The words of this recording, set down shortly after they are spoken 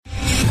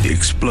The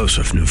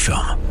explosive new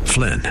film,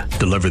 Flynn,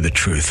 deliver the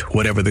truth,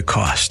 whatever the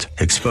cost,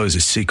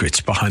 exposes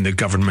secrets behind the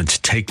government's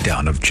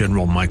takedown of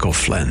General Michael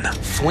Flynn.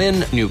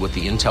 Flynn knew what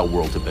the intel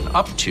world had been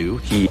up to.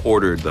 He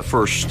ordered the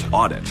first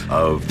audit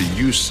of the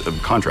use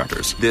of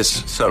contractors.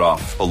 This set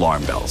off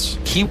alarm bells.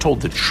 He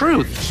told the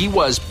truth. He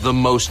was the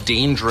most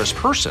dangerous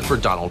person for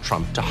Donald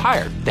Trump to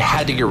hire. They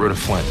had to get rid of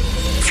Flynn.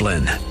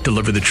 Flynn,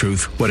 deliver the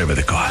truth, whatever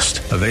the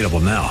cost. Available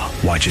now.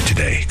 Watch it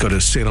today. Go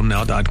to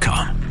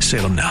salemnow.com.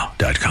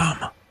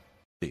 salemnow.com.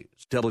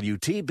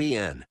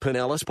 WTBN,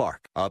 Pinellas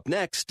Park. Up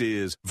next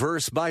is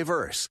Verse by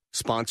Verse,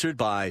 sponsored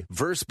by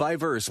Verse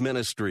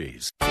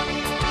Ministries. If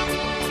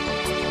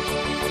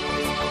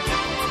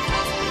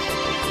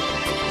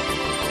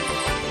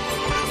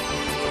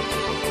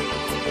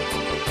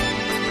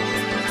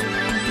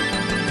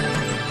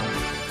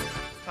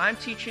I'm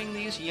teaching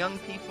these young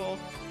people,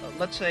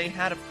 let's say,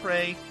 how to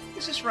pray,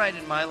 is this right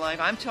in my life?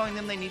 I'm telling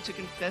them they need to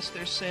confess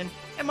their sin.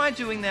 Am I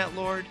doing that,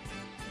 Lord?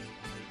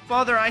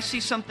 Father, I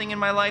see something in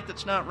my life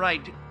that's not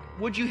right.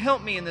 Would you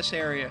help me in this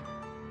area?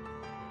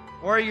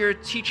 Or you're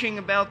teaching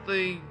about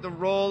the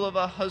role of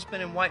a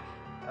husband and wife,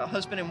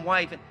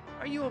 and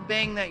are you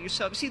obeying that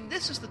yourself? See,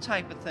 this is the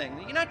type of thing.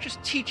 You're not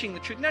just teaching the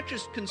truth, not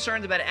just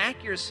concerned about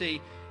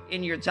accuracy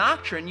in your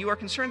doctrine, you are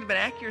concerned about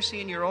accuracy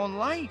in your own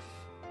life.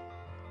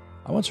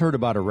 I once heard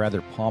about a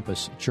rather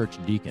pompous church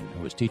deacon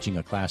who was teaching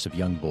a class of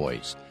young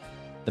boys.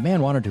 The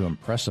man wanted to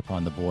impress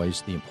upon the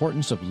boys the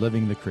importance of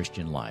living the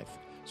Christian life.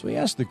 So he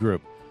asked the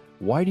group,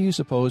 "Why do you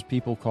suppose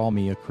people call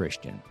me a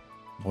Christian?"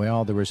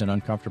 Well, there was an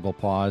uncomfortable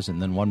pause,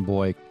 and then one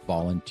boy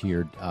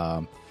volunteered,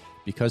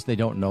 because they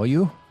don't know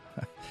you?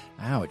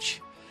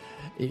 Ouch.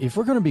 If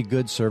we're going to be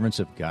good servants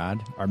of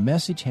God, our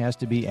message has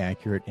to be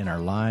accurate, and our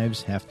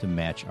lives have to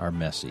match our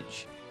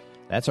message.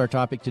 That's our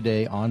topic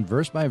today on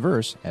Verse by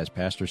Verse, as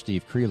Pastor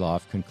Steve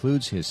Kreloff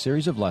concludes his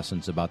series of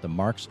lessons about the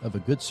marks of a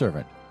good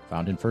servant,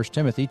 found in 1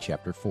 Timothy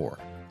chapter 4.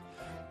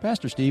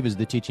 Pastor Steve is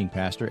the teaching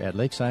pastor at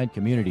Lakeside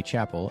Community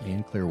Chapel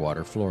in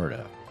Clearwater,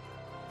 Florida.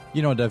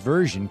 You know,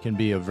 diversion can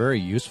be a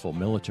very useful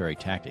military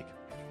tactic.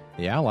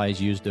 The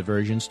Allies used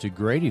diversions to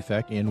great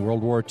effect in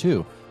World War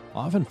II,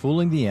 often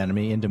fooling the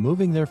enemy into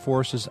moving their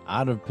forces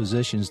out of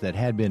positions that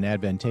had been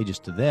advantageous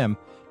to them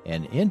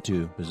and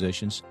into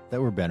positions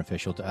that were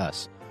beneficial to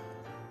us.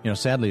 You know,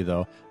 sadly,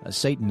 though,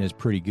 Satan is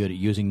pretty good at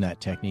using that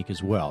technique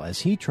as well,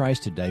 as he tries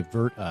to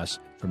divert us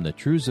from the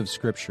truths of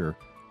Scripture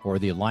or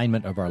the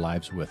alignment of our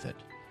lives with it.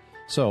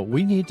 So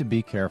we need to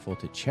be careful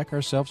to check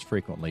ourselves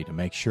frequently to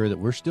make sure that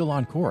we're still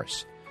on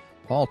course.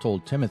 Paul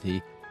told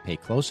Timothy, pay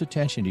close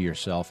attention to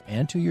yourself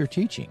and to your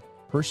teaching.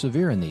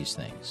 Persevere in these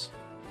things.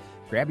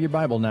 Grab your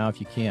Bible now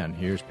if you can.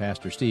 Here's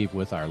Pastor Steve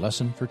with our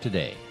lesson for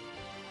today.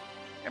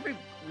 Every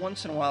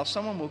once in a while,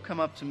 someone will come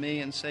up to me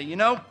and say, "You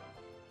know,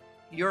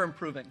 you're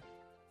improving."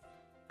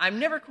 I'm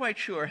never quite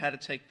sure how to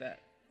take that.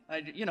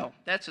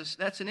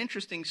 That's an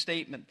interesting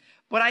statement.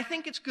 But I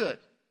think it's good.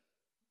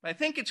 I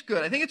think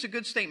it's a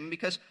good statement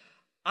because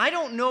I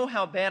don't know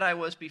how bad I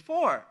was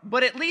before,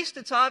 but at least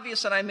it's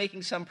obvious that I'm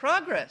making some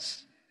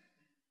progress.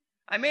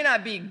 I may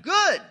not be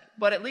good,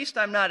 but at least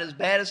I'm not as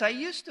bad as I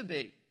used to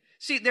be.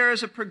 See, there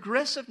is a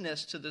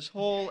progressiveness to this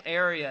whole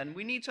area, and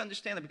we need to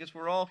understand that because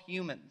we're all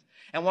human.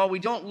 And while we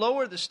don't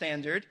lower the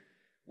standard,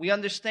 we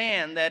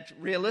understand that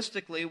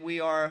realistically we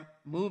are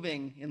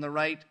moving in the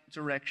right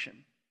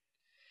direction.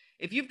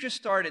 If you've just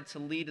started to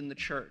lead in the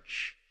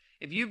church,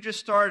 if you've just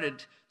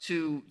started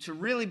to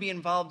really be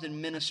involved in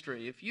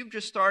ministry, if you've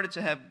just started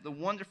to have the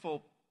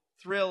wonderful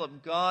thrill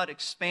of God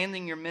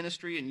expanding your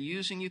ministry and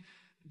using you,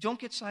 don't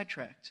get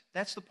sidetracked.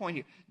 That's the point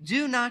here.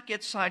 Do not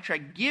get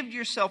sidetracked. Give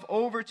yourself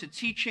over to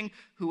teaching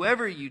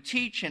whoever you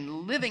teach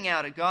and living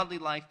out a godly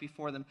life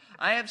before them.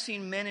 I have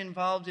seen men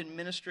involved in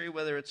ministry,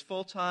 whether it's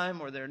full-time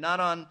or they're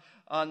not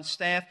on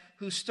staff,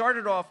 who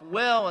started off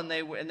well and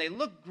they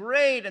looked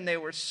great and they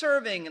were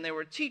serving and they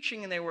were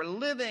teaching and they were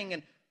living,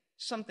 and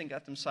something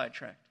got them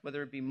sidetracked,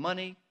 whether it be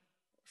money,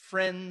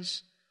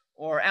 friends,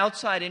 or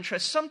outside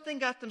interests. Something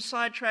got them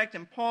sidetracked,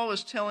 and Paul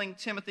is telling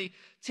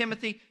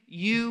Timothy,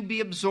 you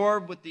be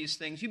absorbed with these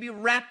things. You be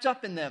wrapped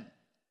up in them.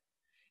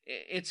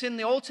 It's in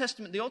the Old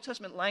Testament. The Old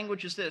Testament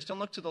language is this: don't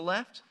look to the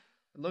left,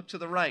 look to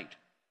the right.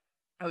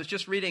 I was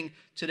just reading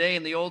today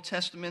in the Old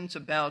Testament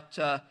about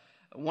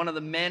one of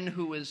the men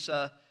who was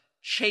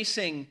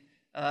chasing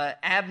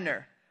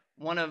Abner,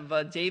 one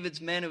of David's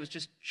men who was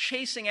just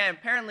chasing Abner.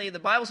 Apparently, the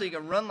Bible says he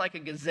could run like a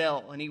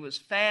gazelle, and he was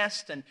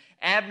fast. And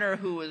Abner,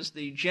 who was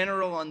the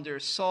general under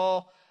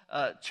Saul,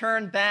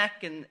 turned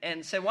back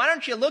and said, "Why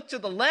don't you look to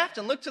the left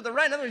and look to the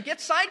right?" In other words, get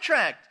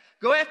sidetracked.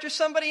 Go after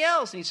somebody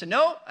else. And he said,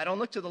 "No, I don't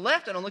look to the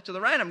left. I don't look to the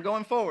right. I'm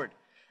going forward."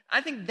 I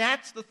think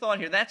that's the thought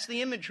here. That's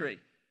the imagery.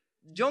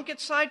 Don't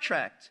get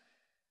sidetracked.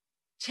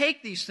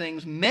 Take these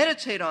things,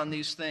 meditate on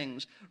these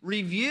things,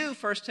 review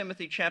 1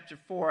 Timothy chapter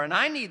 4, and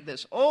I need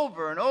this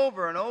over and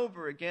over and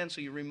over again so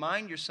you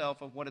remind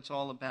yourself of what it's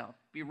all about.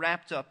 Be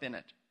wrapped up in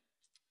it.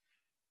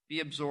 Be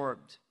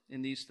absorbed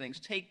in these things.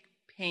 Take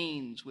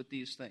pains with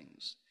these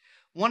things.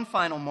 One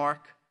final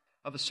mark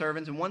of a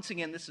servant, and once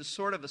again, this is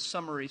sort of a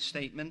summary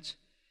statement.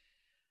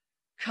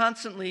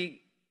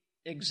 Constantly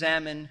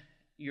examine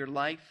your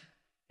life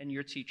and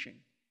your teaching.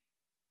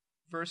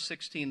 Verse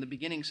 16, the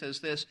beginning says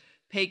this,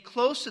 pay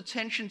close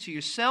attention to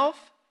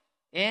yourself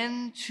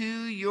and to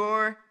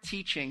your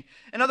teaching.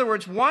 In other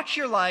words, watch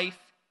your life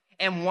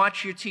and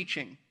watch your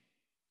teaching.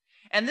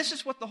 And this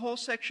is what the whole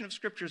section of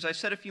Scripture, as I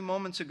said a few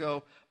moments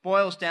ago,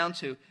 boils down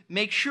to.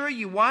 Make sure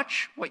you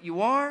watch what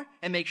you are,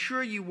 and make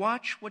sure you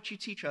watch what you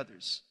teach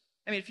others.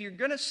 I mean, if you're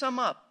going to sum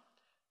up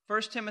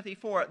 1 Timothy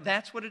 4,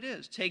 that's what it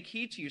is. Take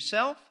heed to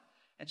yourself,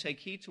 and take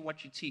heed to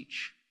what you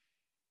teach.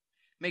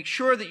 Make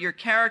sure that your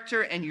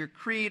character and your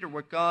creed are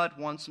what God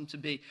wants them to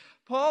be.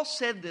 Paul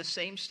said this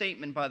same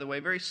statement, by the way,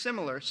 very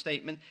similar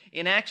statement,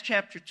 in Acts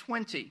chapter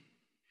 20.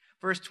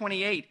 Verse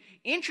 28,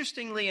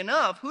 interestingly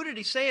enough, who did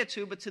he say it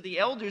to but to the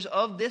elders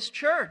of this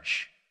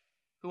church,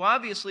 who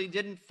obviously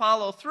didn't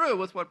follow through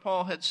with what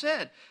Paul had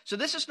said. So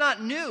this is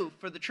not new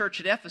for the church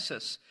at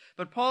Ephesus.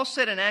 But Paul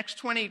said in Acts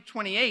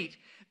 20:28,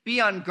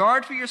 be on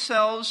guard for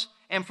yourselves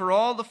and for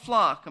all the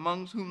flock,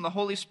 among whom the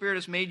Holy Spirit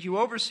has made you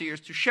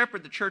overseers to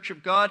shepherd the church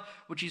of God,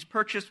 which he's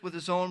purchased with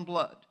his own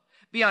blood.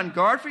 Be on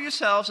guard for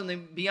yourselves and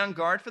then be on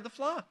guard for the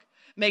flock.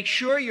 Make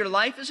sure your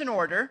life is in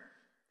order.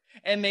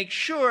 And make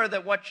sure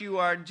that what you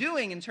are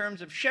doing in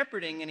terms of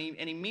shepherding, and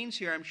he means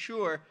here, I'm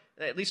sure,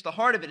 at least the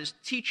heart of it is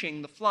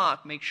teaching the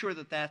flock, make sure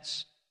that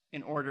that's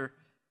in order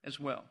as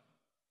well.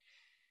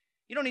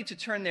 You don't need to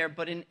turn there,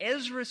 but in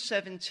Ezra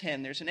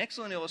 7:10, there's an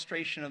excellent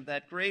illustration of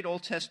that great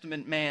Old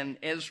Testament man,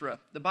 Ezra.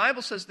 The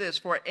Bible says this,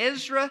 for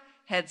Ezra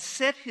had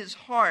set his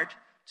heart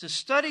to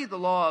study the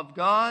law of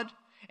God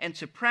and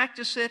to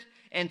practice it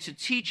and to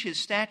teach his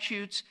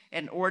statutes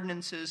and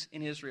ordinances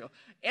in Israel.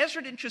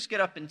 Ezra didn't just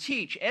get up and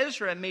teach.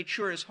 Ezra made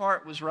sure his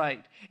heart was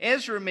right.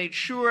 Ezra made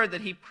sure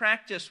that he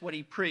practiced what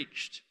he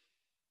preached.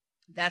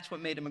 That's what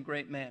made him a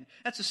great man.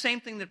 That's the same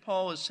thing that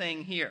Paul is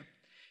saying here.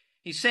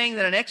 He's saying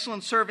that an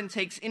excellent servant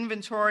takes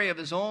inventory of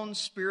his own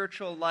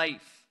spiritual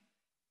life.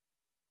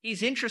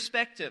 He's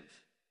introspective,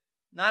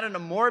 not in a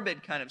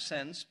morbid kind of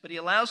sense, but he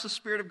allows the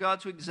Spirit of God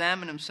to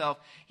examine himself.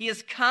 He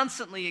is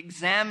constantly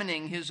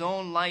examining his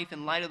own life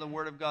in light of the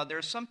Word of God. There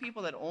are some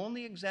people that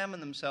only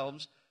examine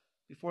themselves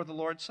before the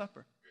Lord's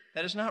Supper.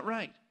 That is not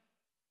right.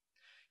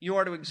 You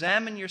are to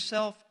examine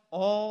yourself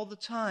all the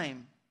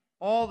time.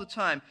 All the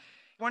time.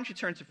 Why don't you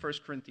turn to 1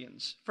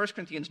 Corinthians? 1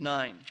 Corinthians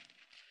 9.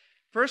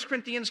 1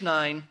 Corinthians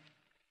 9,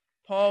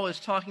 Paul is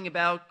talking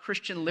about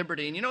Christian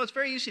liberty. And you know, it's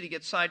very easy to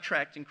get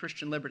sidetracked in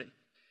Christian liberty.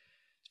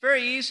 It's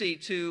very easy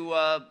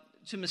to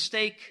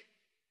mistake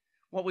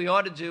what we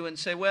ought to do and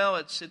say, well,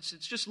 it's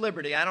just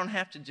liberty. I don't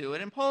have to do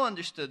it. And Paul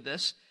understood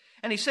this.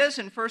 And he says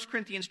in 1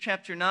 Corinthians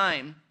chapter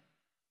 9,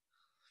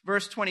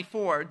 verse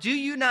 24, do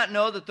you not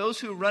know that those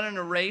who run in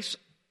a race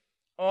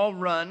all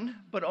run,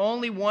 but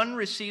only one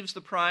receives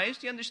the prize?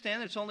 Do you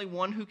understand? There's only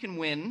one who can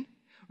win.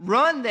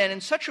 Run then in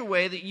such a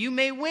way that you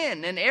may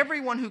win. And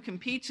everyone who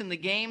competes in the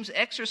games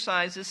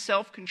exercises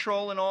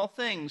self-control in all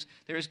things.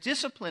 There is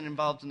discipline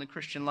involved in the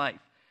Christian life.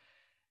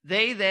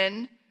 They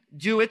then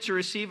do it to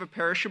receive a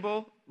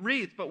perishable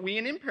wreath, but we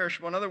an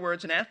imperishable. In other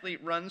words, an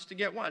athlete runs to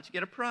get what? To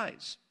get a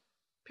prize.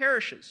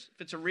 Perishes.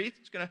 If it's a wreath,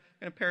 it's going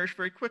to perish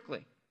very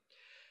quickly.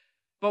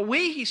 But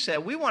we, he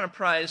said, we want a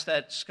prize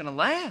that's going to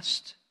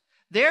last.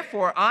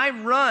 Therefore, I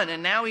run,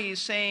 and now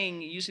he's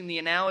saying, using the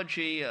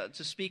analogy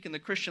to speak in the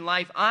Christian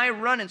life, I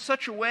run in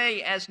such a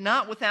way as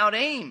not without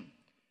aim.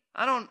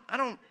 I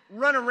don't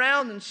run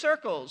around in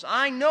circles.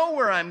 I know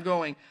where I'm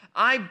going.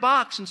 I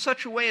box in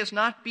such a way as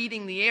not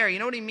beating the air. You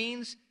know what he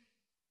means?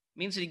 It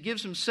means that he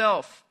gives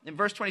himself, in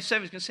verse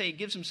 27, he's going to say he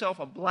gives himself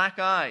a black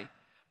eye.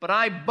 But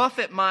I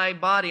buffet my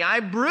body, I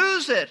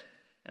bruise it,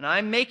 and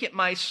I make it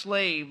my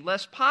slave,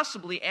 lest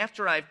possibly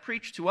after I've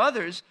preached to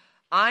others,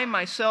 I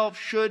myself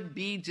should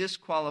be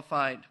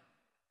disqualified.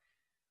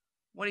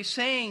 What he's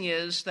saying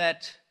is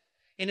that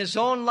in his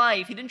own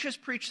life, he didn't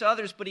just preach to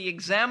others, but he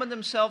examined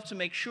himself to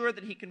make sure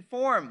that he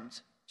conformed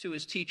to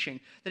his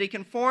teaching, that he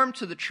conformed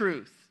to the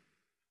truth.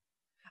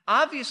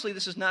 Obviously,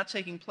 this is not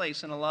taking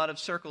place in a lot of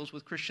circles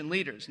with Christian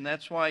leaders, and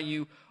that's why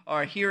you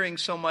are hearing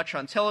so much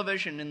on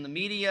television and in the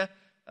media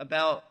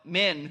about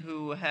men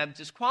who have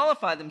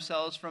disqualified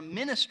themselves from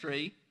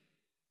ministry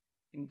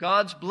and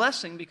God's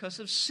blessing because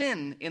of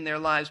sin in their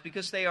lives,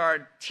 because they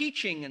are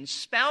teaching and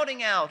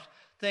spouting out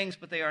things,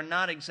 but they are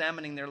not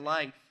examining their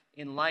life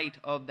in light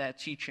of that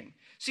teaching.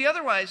 See,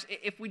 otherwise,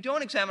 if we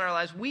don't examine our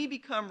lives, we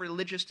become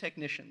religious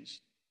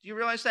technicians. Do you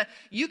realize that?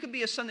 You could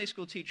be a Sunday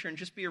school teacher and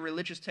just be a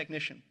religious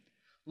technician.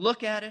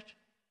 Look at it,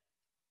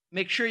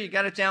 make sure you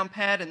got it down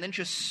pat, and then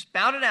just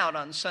spout it out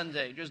on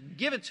Sunday. Just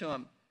give it to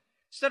them.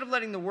 Instead of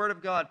letting the Word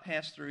of God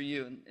pass through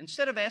you, and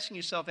instead of asking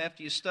yourself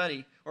after you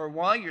study or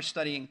while you're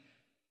studying,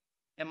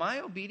 am I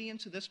obedient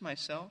to this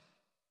myself?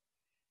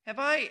 Have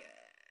I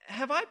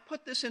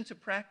put this into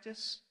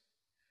practice?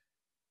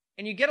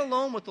 And you get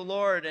alone with the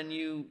Lord and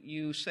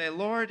you say,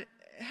 Lord,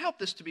 help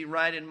this to be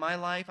right in my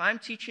life. I'm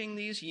teaching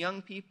these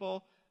young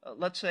people,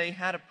 let's say,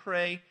 how to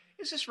pray.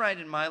 Is this right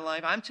in my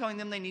life? I'm telling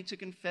them they need to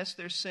confess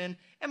their sin.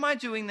 Am I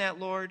doing that,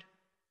 Lord?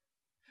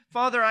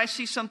 Father, I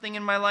see something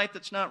in my life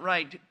that's not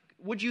right.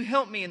 Would you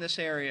help me in this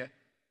area?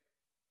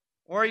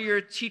 Or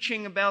you're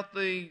teaching about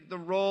the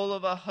role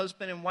of a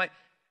husband and wife.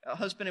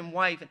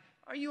 And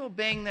are you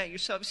obeying that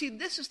yourself? See,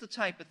 this is the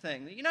type of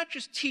thing. You're not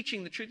just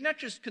teaching the truth. You're not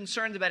just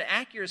concerned about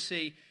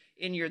accuracy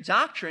in your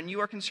doctrine.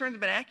 You are concerned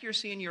about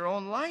accuracy in your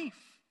own life.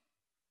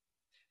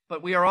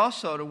 But we are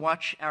also to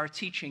watch our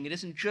teaching. It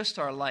isn't just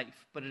our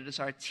life, but it is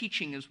our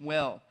teaching as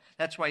well.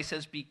 That's why he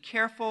says, be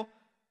careful.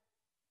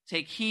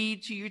 Take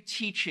heed to your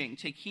teaching.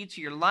 Take heed to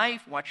your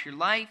life. Watch your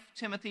life,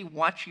 Timothy.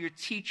 Watch your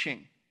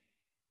teaching.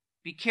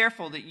 Be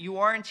careful that you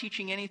aren't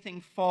teaching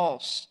anything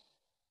false.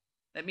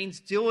 That means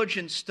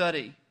diligent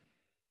study.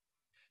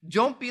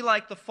 Don't be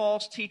like the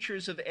false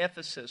teachers of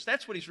Ephesus.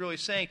 That's what he's really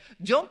saying.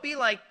 Don't be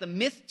like the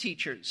myth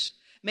teachers.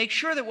 Make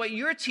sure that what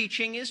you're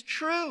teaching is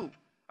true.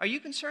 Are you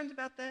concerned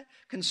about that?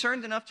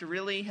 Concerned enough to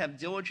really have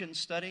diligent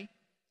study?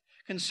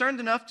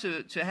 Concerned enough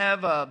to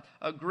have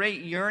a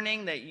great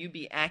yearning that you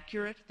be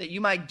accurate, that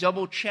you might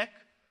double check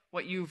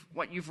what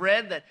you've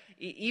read, that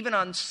even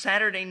on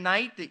Saturday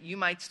night that you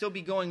might still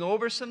be going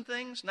over some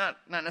things, not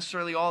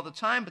necessarily all the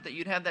time, but that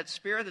you'd have that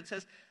spirit that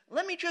says,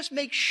 let me just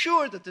make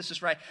sure that this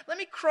is right. Let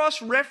me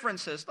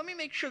cross-reference this. Let me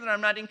make sure that I'm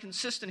not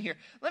inconsistent here.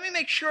 Let me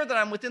make sure that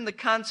I'm within the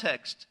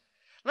context.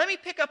 Let me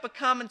pick up a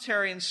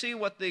commentary and see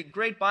what the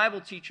great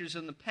Bible teachers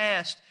in the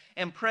past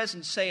and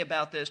present say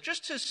about this,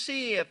 just to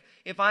see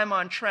if I'm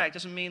on track.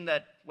 Doesn't mean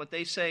that what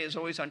they say is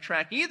always on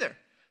track either.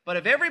 But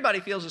if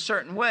everybody feels a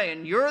certain way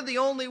and you're the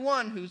only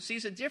one who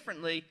sees it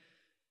differently,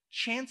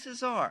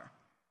 chances are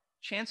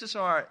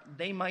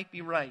they might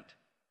be right.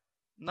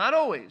 Not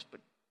always, but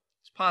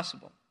it's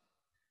possible.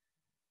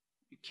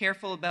 Be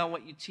careful about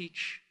what you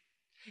teach.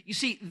 You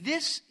see,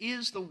 this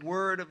is the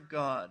Word of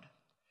God.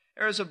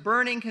 There is a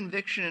burning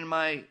conviction in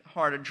my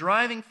heart, a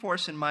driving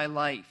force in my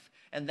life,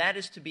 and that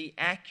is to be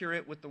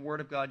accurate with the Word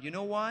of God. You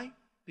know why?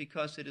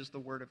 Because it is the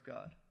Word of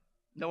God.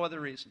 No other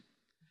reason.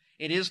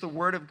 It is the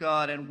Word of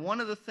God, and one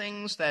of the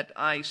things that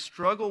I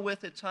struggle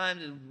with at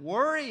times is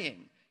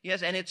worrying.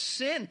 Yes, and it's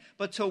sin,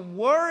 but to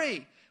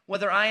worry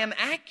whether I am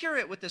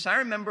accurate with this. I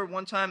remember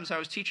one time as I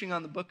was teaching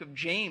on the book of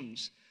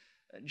James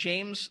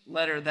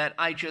letter, that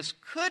I just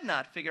could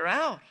not figure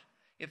out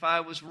if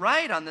I was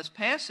right on this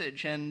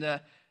passage, and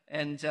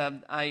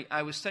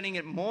I was studying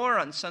it more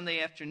on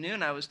Sunday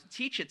afternoon. I was to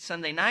teach it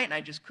Sunday night, and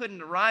I just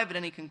couldn't arrive at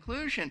any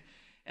conclusion.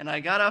 And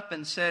I got up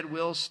and said,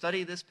 we'll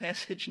study this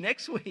passage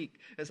next week,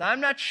 because I'm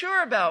not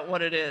sure about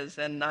what it is.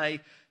 And I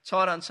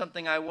taught on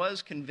something I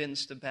was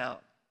convinced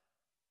about.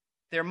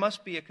 There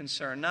must be a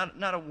concern,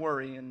 not a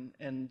worry,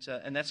 and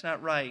that's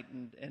not right.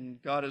 And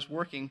God is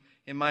working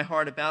in my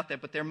heart about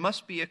that. But there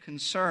must be a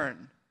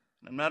concern.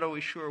 I'm not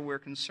always sure where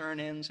concern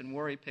ends and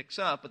worry picks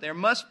up, but there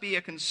must be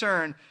a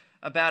concern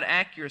about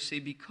accuracy,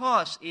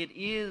 because it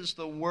is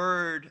the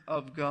Word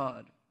of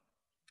God.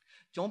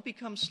 Don't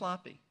become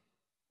sloppy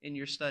in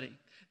your study.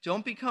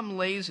 Don't become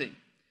lazy.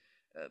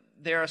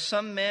 There are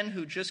some men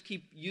who just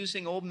keep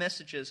using old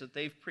messages that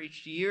they've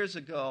preached years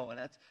ago, and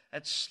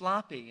that's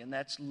sloppy, and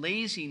that's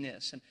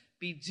laziness, and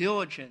be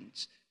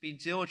diligent. Be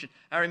diligent.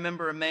 I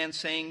remember a man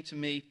saying to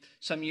me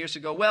some years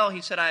ago, well,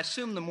 he said, I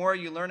assume the more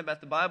you learn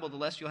about the Bible, the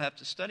less you'll have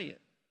to study it.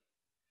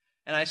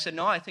 And I said,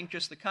 no, I think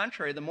just the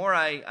contrary. The more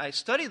I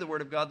study the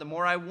Word of God, the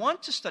more I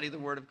want to study the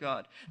Word of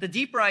God. The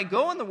deeper I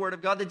go in the Word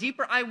of God, the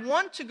deeper I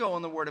want to go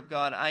in the Word of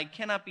God. I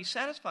cannot be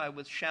satisfied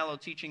with shallow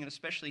teaching, and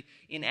especially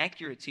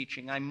inaccurate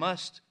teaching. I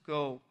must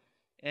go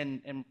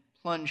and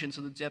plunge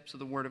into the depths of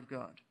the Word of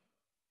God.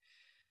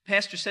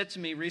 Pastor said to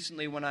me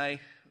recently when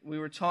we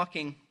were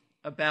talking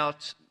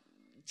about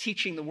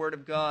teaching the Word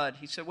of God,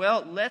 he said,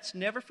 well, let's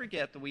never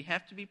forget that we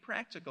have to be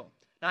practical.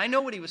 Now, I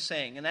know what he was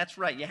saying, and that's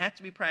right. You have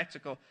to be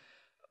practical.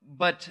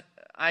 But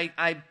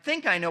I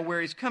think I know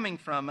where he's coming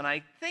from, and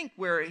I think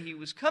where he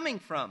was coming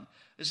from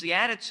is the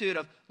attitude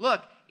of,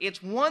 look,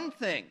 it's one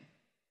thing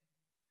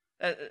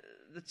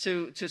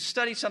to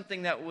study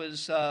something that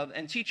was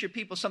and teach your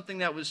people something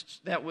that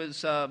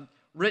was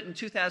written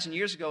 2,000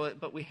 years ago,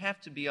 but we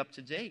have to be up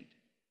to date.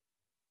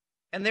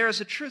 And there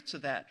is a truth to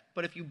that.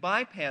 But if you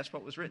bypass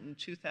what was written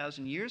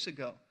 2,000 years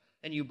ago,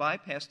 then you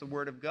bypass the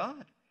Word of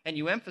God, and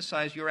you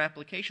emphasize your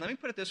application. Let me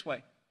put it this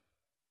way.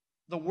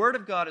 The Word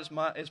of God is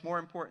more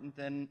important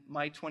than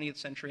my 20th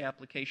century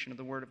application of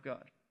the Word of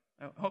God.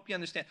 I hope you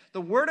understand.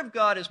 The Word of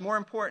God is more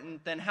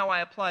important than how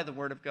I apply the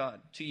Word of God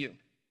to you,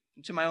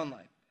 to my own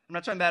life. I'm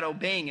not talking about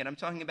obeying it. I'm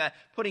talking about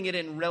putting it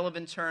in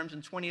relevant terms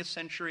in 20th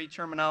century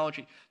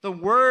terminology. The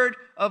Word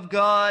of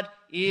God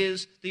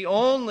is the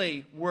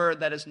only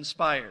Word that is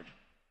inspired.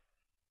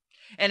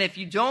 And if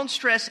you don't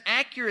stress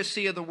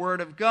accuracy of the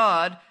Word of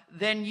God,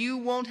 then you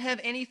won't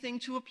have anything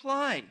to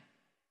apply.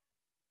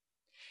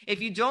 If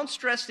you don't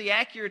stress the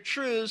accurate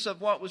truths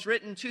of what was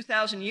written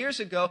 2,000 years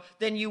ago,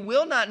 then you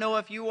will not know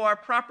if you are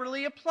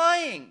properly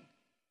applying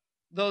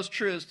those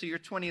truths to your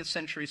 20th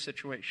century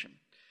situation.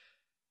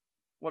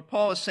 What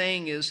Paul is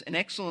saying is an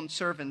excellent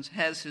servant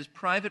has his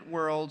private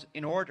world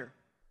in order,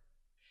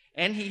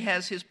 and he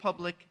has his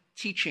public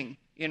teaching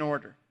in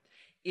order.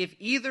 If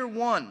either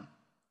one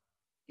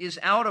is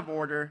out of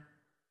order,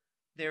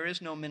 there is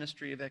no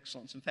ministry of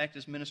excellence. In fact,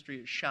 his ministry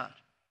is shot.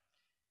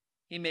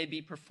 He may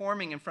be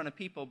performing in front of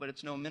people, but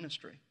it's no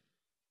ministry.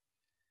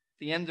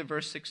 The end of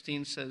verse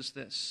 16 says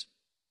this,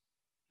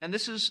 and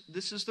this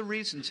is the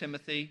reason,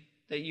 Timothy,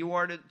 that you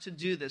are to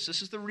do this.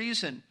 This is the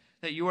reason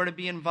that you are to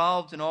be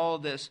involved in all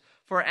of this.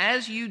 For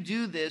as you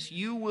do this,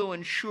 you will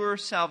ensure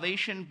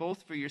salvation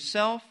both for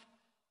yourself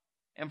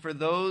and for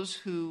those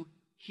who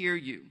hear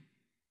you.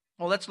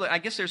 Well, let's look. I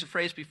guess there's a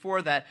phrase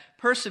before that.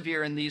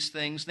 Persevere in these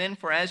things. Then,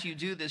 for as you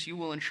do this, you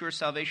will ensure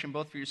salvation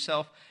both for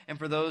yourself and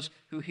for those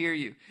who hear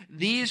you.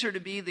 These are to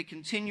be the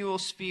continual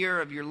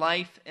sphere of your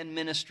life and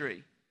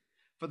ministry.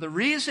 For the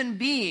reason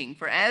being,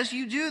 for as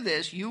you do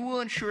this, you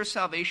will ensure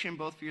salvation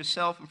both for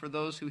yourself and for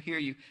those who hear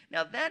you.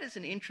 Now, that is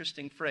an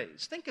interesting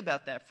phrase. Think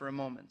about that for a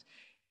moment.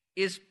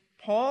 Is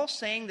Paul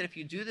saying that if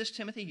you do this,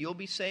 Timothy, you'll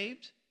be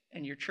saved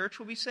and your church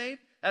will be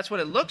saved? That's what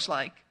it looks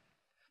like.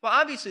 Well,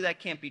 obviously that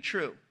can't be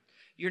true.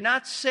 You're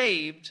not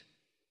saved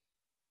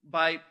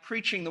by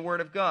preaching the Word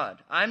of God.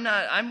 I'm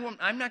not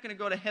going to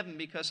go to heaven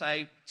because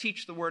I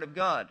teach the Word of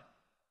God.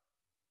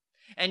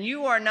 And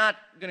you are not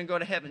going to go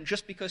to heaven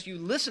just because you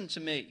listen to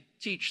me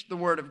teach the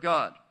Word of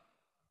God.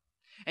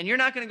 And you're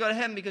not going to go to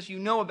heaven because you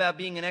know about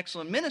being an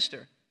excellent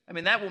minister. I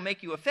mean, that will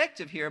make you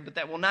effective here, but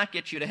that will not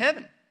get you to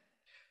heaven.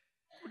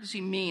 What does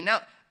he mean?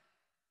 Now,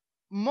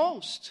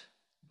 most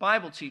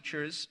Bible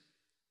teachers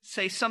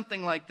say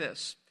something like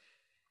this.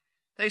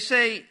 They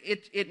say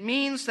it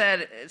means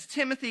that as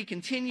Timothy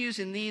continues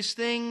in these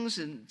things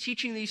and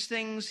teaching these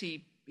things,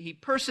 he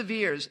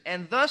perseveres,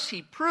 and thus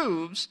he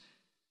proves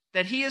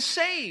that he is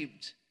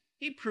saved.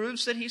 He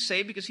proves that he's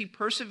saved because he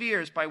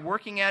perseveres by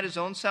working out his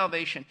own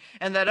salvation,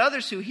 and that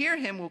others who hear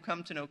him will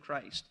come to know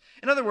Christ.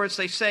 In other words,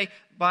 they say,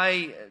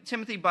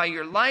 Timothy, by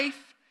your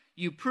life,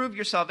 you prove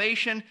your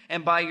salvation,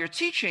 and by your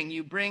teaching,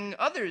 you bring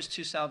others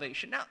to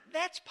salvation. Now,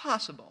 that's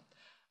possible,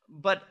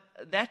 but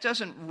that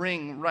doesn't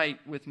ring right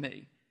with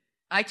me.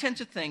 I tend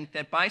to think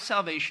that by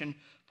salvation,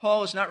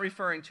 Paul is not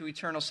referring to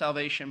eternal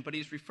salvation, but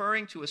he's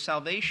referring to a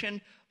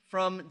salvation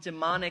from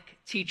demonic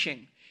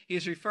teaching. He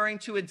is referring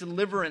to a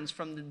deliverance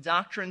from the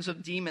doctrines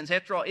of demons.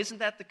 After all, isn't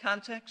that the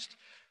context?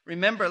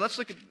 Remember, let's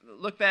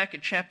look back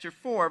at chapter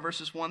 4,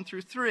 verses 1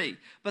 through 3.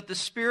 But the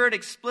Spirit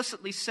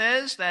explicitly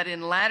says that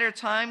in latter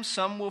times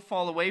some will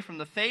fall away from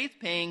the faith,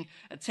 paying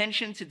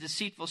attention to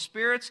deceitful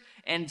spirits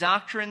and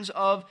doctrines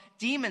of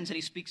demons. And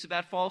he speaks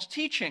about false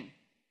teaching.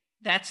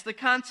 That's the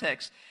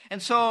context.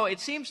 And so it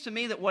seems to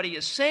me that what he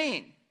is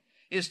saying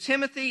is,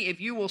 Timothy, if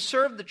you will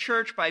serve the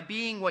church by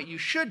being what you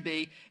should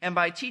be and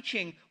by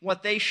teaching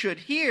what they should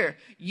hear,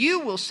 you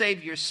will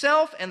save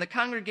yourself and the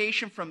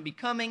congregation from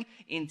becoming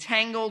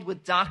entangled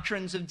with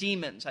doctrines of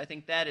demons. I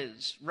think that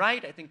is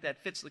right. I think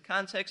that fits the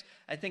context.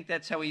 I think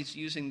that's how he's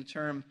using the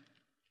term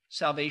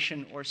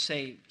salvation or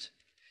saved.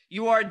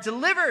 You are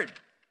delivered.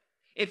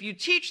 If you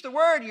teach the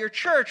word, your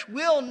church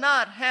will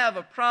not have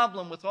a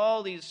problem with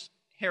all these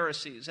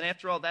heresies. And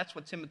after all, that's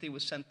what Timothy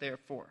was sent there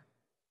for.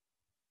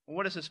 Well,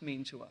 what does this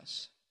mean to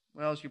us?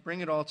 Well, as you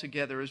bring it all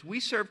together, as we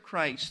serve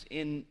Christ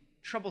in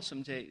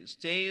troublesome days,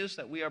 days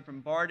that we are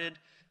bombarded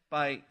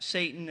by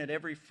Satan at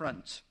every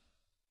front,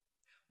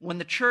 when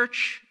the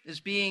church is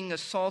being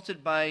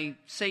assaulted by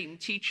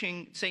Satan's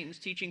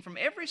teaching from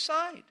every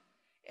side,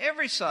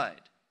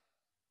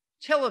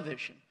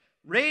 television,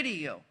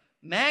 radio,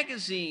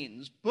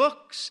 magazines,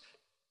 books,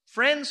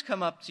 friends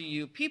come up to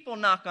you, people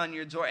knock on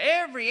your door,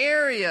 every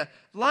area of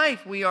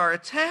life we are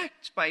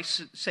attacked by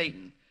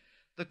Satan.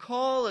 The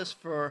call is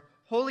for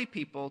holy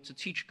people to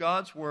teach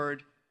God's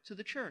word to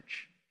the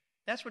church.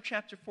 That's what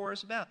chapter 4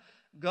 is about.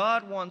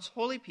 God wants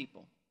holy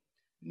people,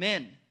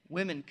 men,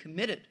 women,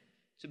 committed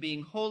to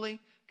being holy,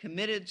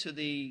 committed to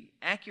the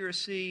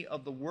accuracy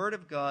of the word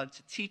of God,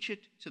 to teach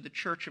it to the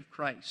church of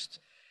Christ.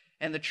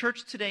 And the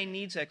church today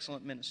needs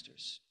excellent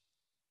ministers.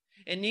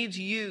 It needs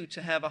you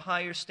to have a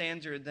higher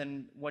standard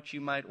than what you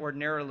might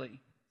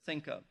ordinarily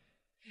think of.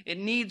 It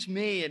needs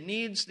me, it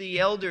needs the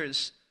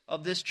elders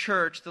of this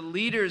church, the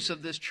leaders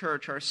of this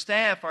church, our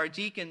staff, our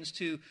deacons,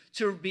 to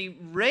be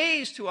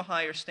raised to a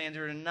higher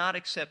standard and not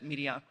accept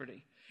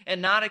mediocrity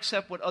and not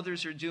accept what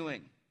others are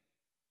doing.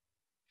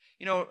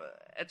 You know,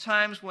 at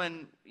times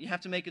when you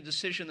have to make a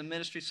decision in the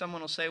ministry,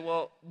 someone will say,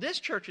 well, this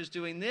church is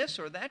doing this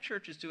or that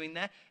church is doing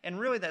that, and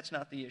really that's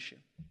not the issue.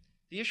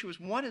 The issue is,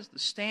 what is the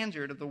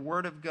standard of the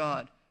Word of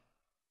God?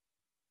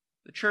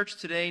 The church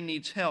today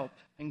needs help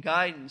and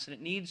guidance, and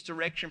it needs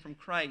direction from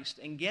Christ.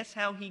 And guess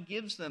how he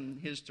gives them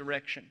his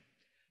direction?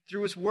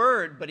 Through his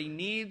word, but he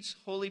needs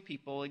holy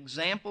people,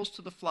 examples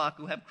to the flock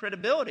who have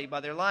credibility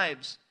by their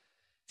lives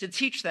to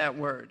teach that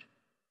word.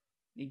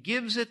 He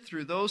gives it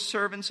through those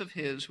servants of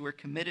his who are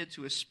committed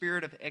to a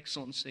spirit of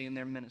excellency in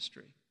their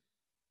ministry.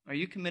 Are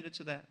you committed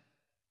to that?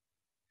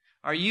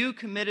 Are you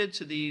committed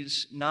to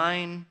these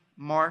 9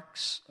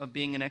 marks of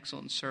being an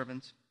excellent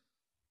servant?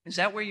 Is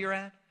that where you're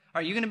at?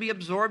 Are you going to be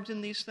absorbed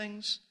in these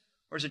things?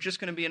 Or is it just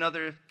going to be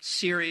another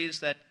series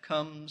that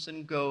comes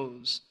and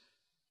goes?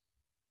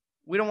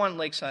 We don't want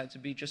Lakeside to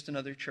be just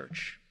another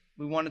church.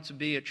 We want it to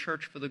be a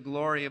church for the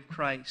glory of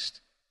Christ,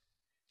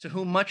 to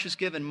whom much is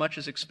given, much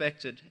is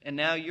expected. And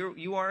now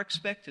you are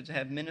expected to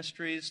have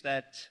ministries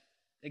that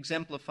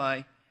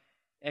exemplify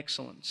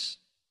excellence.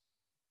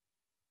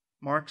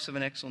 Marks of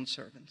an excellent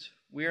servant.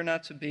 We are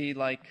not to be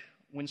like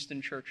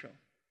Winston Churchill,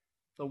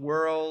 the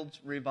world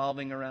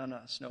revolving around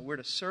us. No, we're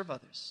to serve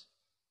others,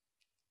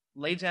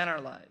 lay down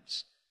our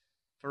lives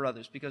for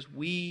others, because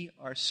we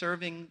are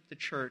serving the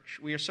church.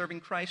 We are serving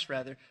Christ,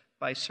 rather,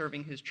 by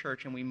serving his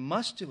church, and we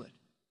must do it,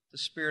 the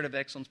spirit of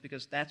excellence,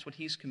 because that's what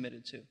he's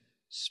committed to,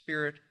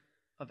 spirit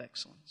of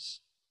excellence.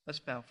 Let's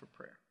bow for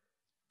prayer.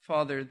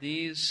 Father,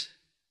 these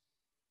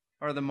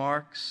are the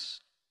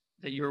marks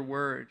that your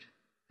word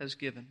has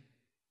given.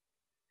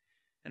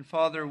 And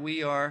Father,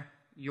 we are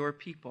your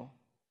people.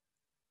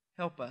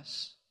 Help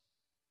us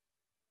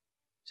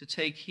to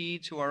take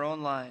heed to our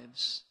own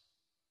lives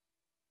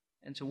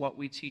and to what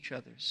we teach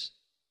others.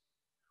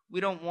 We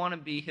don't want to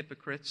be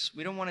hypocrites.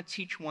 We don't want to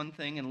teach one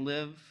thing and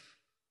live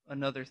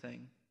another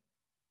thing.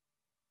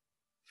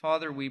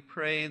 Father, we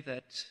pray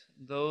that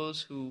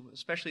those who,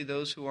 especially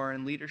those who are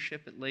in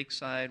leadership at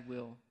Lakeside,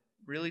 will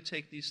really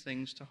take these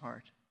things to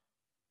heart.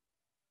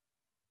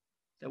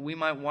 That we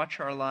might watch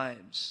our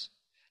lives,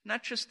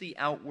 not just the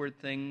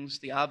outward things,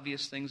 the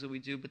obvious things that we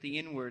do, but the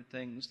inward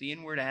things, the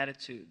inward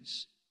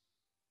attitudes,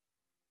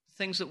 the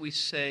things that we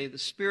say, the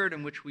spirit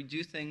in which we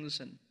do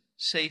things and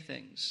say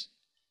things.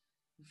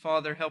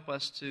 Father, help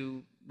us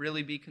to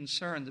really be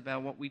concerned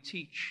about what we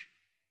teach,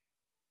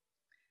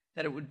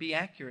 that it would be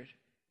accurate,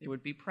 it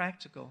would be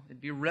practical,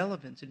 it'd be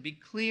relevant, it'd be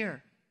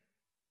clear.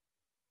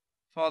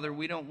 Father,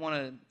 we don't want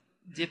to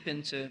dip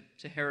into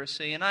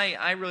heresy, and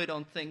I really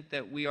don't think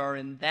that we are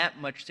in that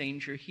much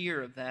danger here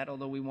of that,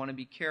 although we want to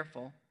be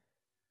careful.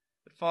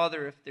 But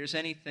Father, if there's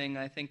anything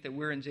I think that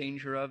we're in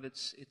danger of,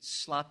 it's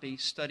sloppy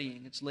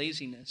studying, it's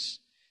laziness,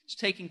 it's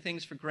taking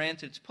things for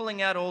granted, it's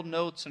pulling out old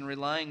notes and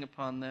relying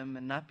upon them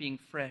and not being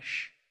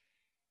fresh,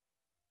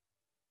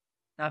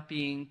 not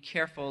being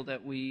careful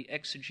that we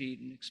exegete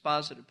and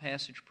exposit a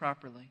passage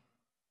properly.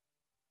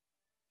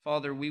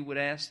 Father, we would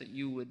ask that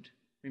you would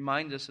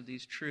remind us of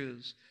these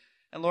truths.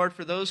 And Lord,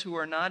 for those who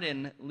are not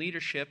in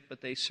leadership,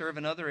 but they serve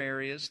in other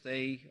areas,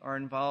 they are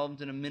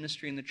involved in a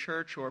ministry in the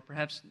church, or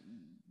perhaps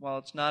while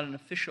it's not an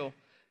official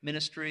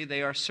ministry,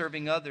 they are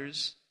serving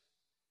others,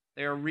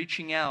 they are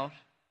reaching out,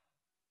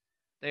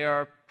 they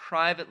are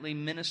privately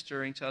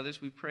ministering to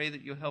others. We pray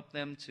that you'll help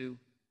them to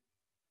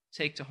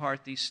take to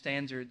heart these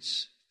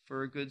standards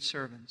for a good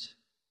servant,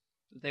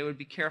 that they would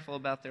be careful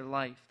about their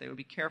life, they would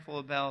be careful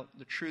about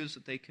the truths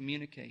that they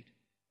communicate.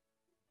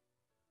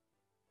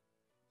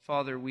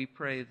 Father, we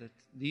pray that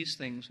these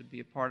things would be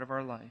a part of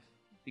our life,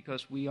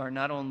 because we are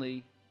not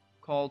only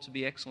called to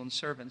be excellent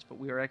servants, but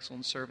we are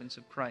excellent servants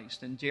of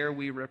Christ. And dare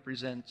we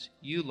represent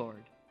you,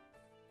 Lord,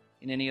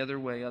 in any other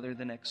way other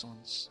than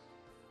excellence.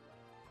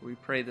 For we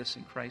pray this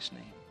in Christ's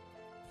name.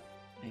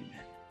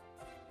 Amen.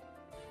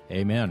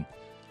 Amen.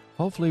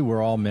 Hopefully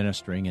we're all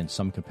ministering in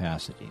some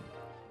capacity.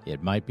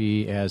 It might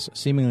be as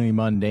seemingly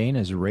mundane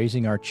as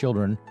raising our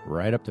children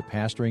right up to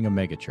pastoring a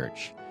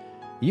megachurch.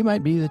 You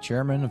might be the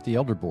chairman of the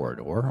elder board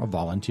or a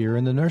volunteer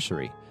in the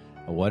nursery.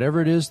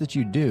 Whatever it is that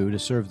you do to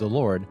serve the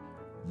Lord,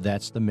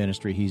 that's the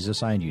ministry He's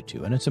assigned you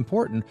to. And it's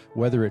important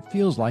whether it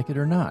feels like it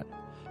or not.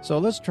 So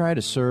let's try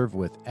to serve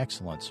with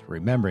excellence,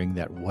 remembering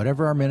that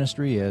whatever our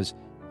ministry is,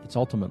 it's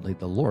ultimately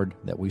the Lord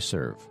that we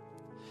serve.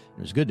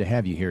 It was good to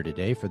have you here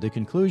today for the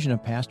conclusion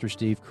of Pastor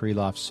Steve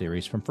Kreloff's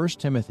series from 1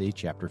 Timothy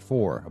chapter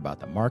 4 about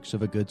the marks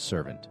of a good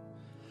servant.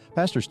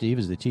 Pastor Steve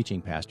is the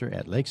teaching pastor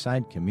at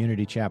Lakeside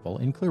Community Chapel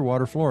in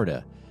Clearwater,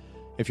 Florida.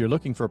 If you're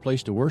looking for a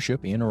place to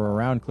worship in or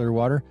around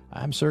Clearwater,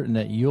 I'm certain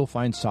that you'll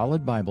find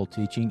solid Bible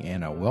teaching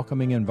and a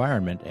welcoming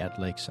environment at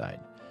Lakeside.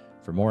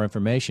 For more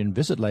information,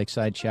 visit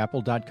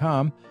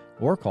lakesidechapel.com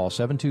or call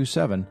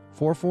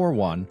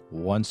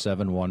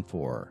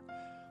 727-441-1714.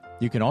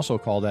 You can also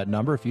call that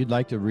number if you'd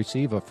like to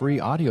receive a free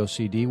audio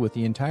CD with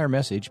the entire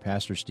message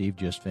Pastor Steve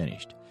just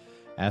finished.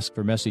 Ask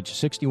for message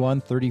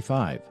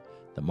 6135,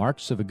 The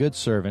Marks of a Good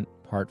Servant,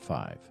 Part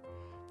 5.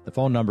 The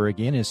phone number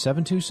again is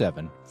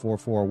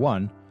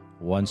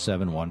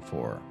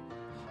 727-441-1714.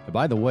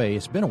 By the way,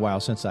 it's been a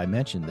while since I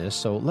mentioned this,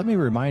 so let me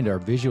remind our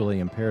visually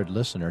impaired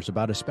listeners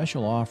about a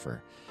special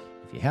offer.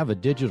 If you have a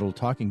digital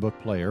talking book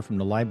player from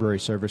the Library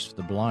Service for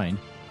the Blind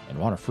and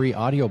want a free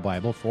audio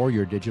Bible for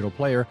your digital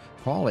player,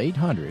 call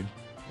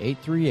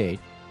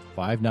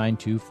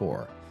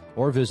 800-838-5924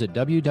 or visit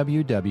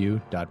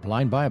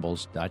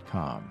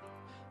www.blindbibles.com.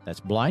 That's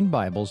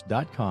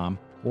blindbibles.com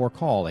or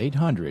call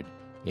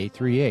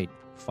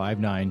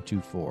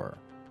 800-838-5924.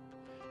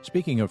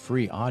 Speaking of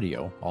free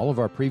audio, all of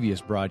our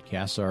previous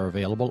broadcasts are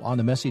available on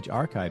the Message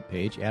Archive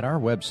page at our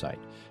website,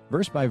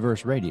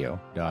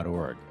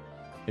 versebyverseradio.org.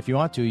 If you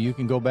want to, you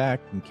can go back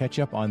and catch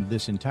up on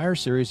this entire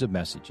series of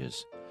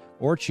messages,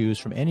 or choose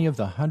from any of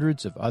the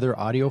hundreds of other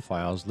audio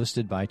files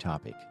listed by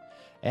topic.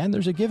 And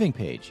there's a giving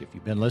page if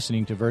you've been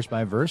listening to Verse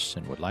by Verse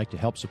and would like to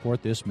help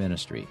support this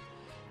ministry.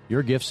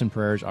 Your gifts and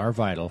prayers are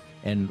vital,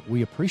 and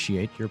we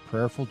appreciate your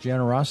prayerful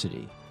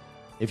generosity.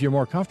 If you're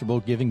more comfortable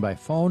giving by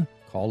phone,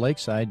 call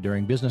Lakeside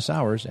during business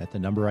hours at the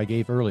number I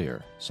gave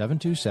earlier,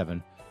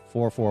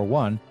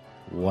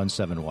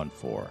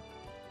 727-441-1714.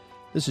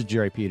 This is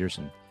Jerry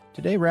Peterson.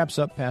 Today wraps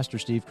up Pastor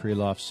Steve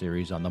Kreloff's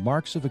series on the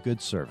marks of a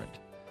good servant.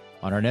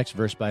 On our next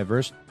Verse by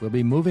Verse, we'll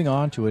be moving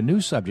on to a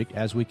new subject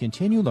as we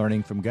continue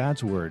learning from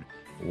God's Word,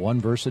 one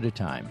verse at a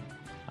time.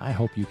 I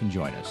hope you can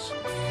join us.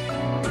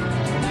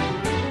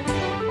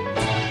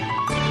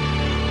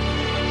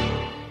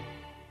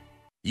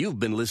 You've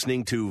been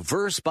listening to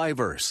Verse by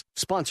Verse,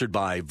 sponsored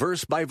by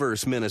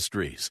Verse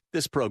Ministries.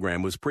 This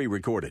program was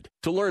pre-recorded.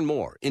 To learn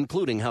more,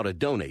 including how to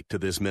donate to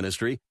this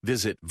ministry,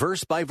 visit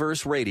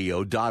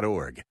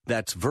versebyverseradio.org.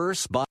 That's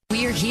Verse by...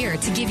 We're here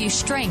to give you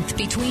strength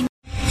between...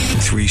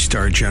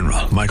 3-star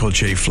General Michael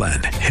J.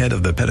 Flynn, head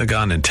of the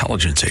Pentagon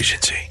Intelligence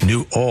Agency,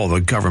 knew all the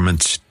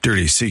government's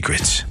dirty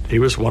secrets. He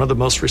was one of the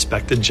most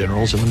respected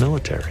generals in the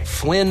military.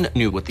 Flynn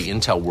knew what the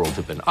intel world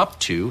had been up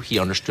to. He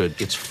understood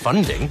its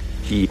funding.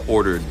 He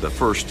ordered the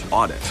first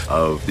audit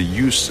of the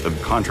use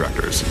of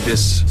contractors.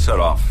 This set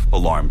off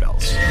alarm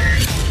bells.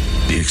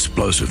 The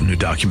explosive new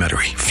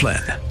documentary,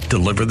 Flynn,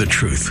 Deliver the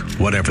Truth,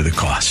 Whatever the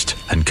Cost,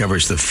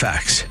 uncovers the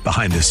facts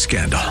behind this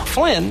scandal.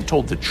 Flynn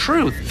told the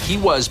truth. He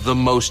was the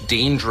most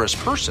dangerous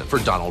person for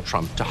Donald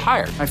Trump to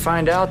hire. I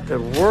find out the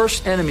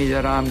worst enemy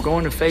that I'm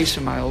going to face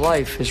in my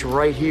life is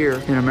right here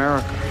in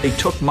America. They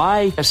took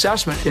my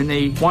assessment and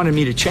they wanted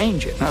me to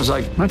change it. And I was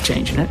like, I'm not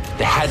changing it.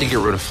 They had to get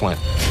rid of Flynn.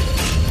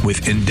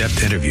 With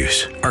in-depth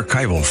interviews,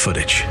 archival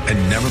footage,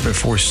 and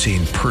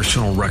never-before-seen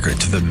personal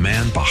records of the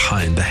man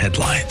behind the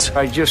headlines.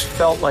 I just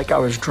felt like I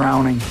was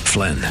drowning.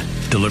 Flynn,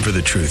 Deliver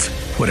the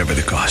Truth, Whatever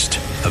the Cost.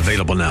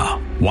 Available now.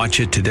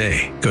 Watch it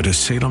today. Go to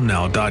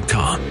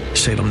salemnow.com.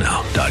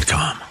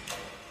 salemnow.com.